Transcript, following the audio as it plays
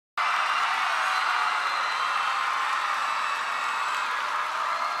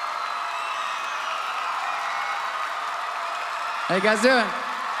How you guys doing?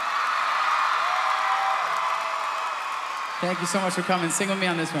 Thank you so much for coming. Sing with me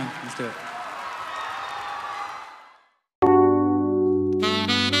on this one. Let's do it.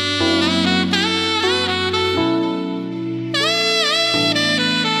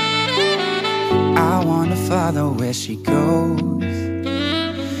 I wanna follow where she goes.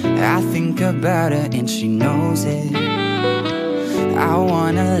 I think about her and she knows it. I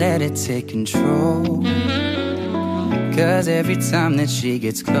wanna let it take control, 'cause every time that she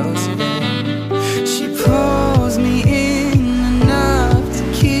gets closer, she pulls me in enough to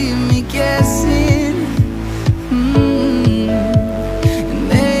keep me guessing. And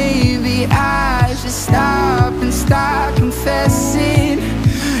maybe I should stop and start confessing.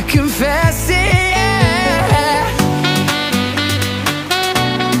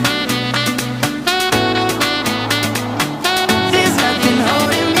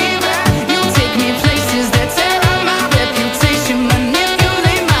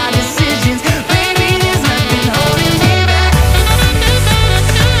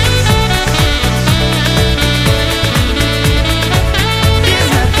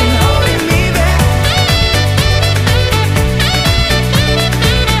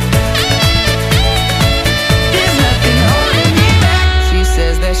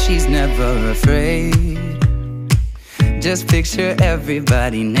 She's never afraid. Just picture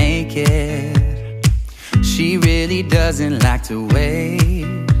everybody naked. She really doesn't like to wait.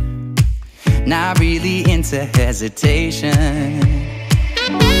 Not really into hesitation.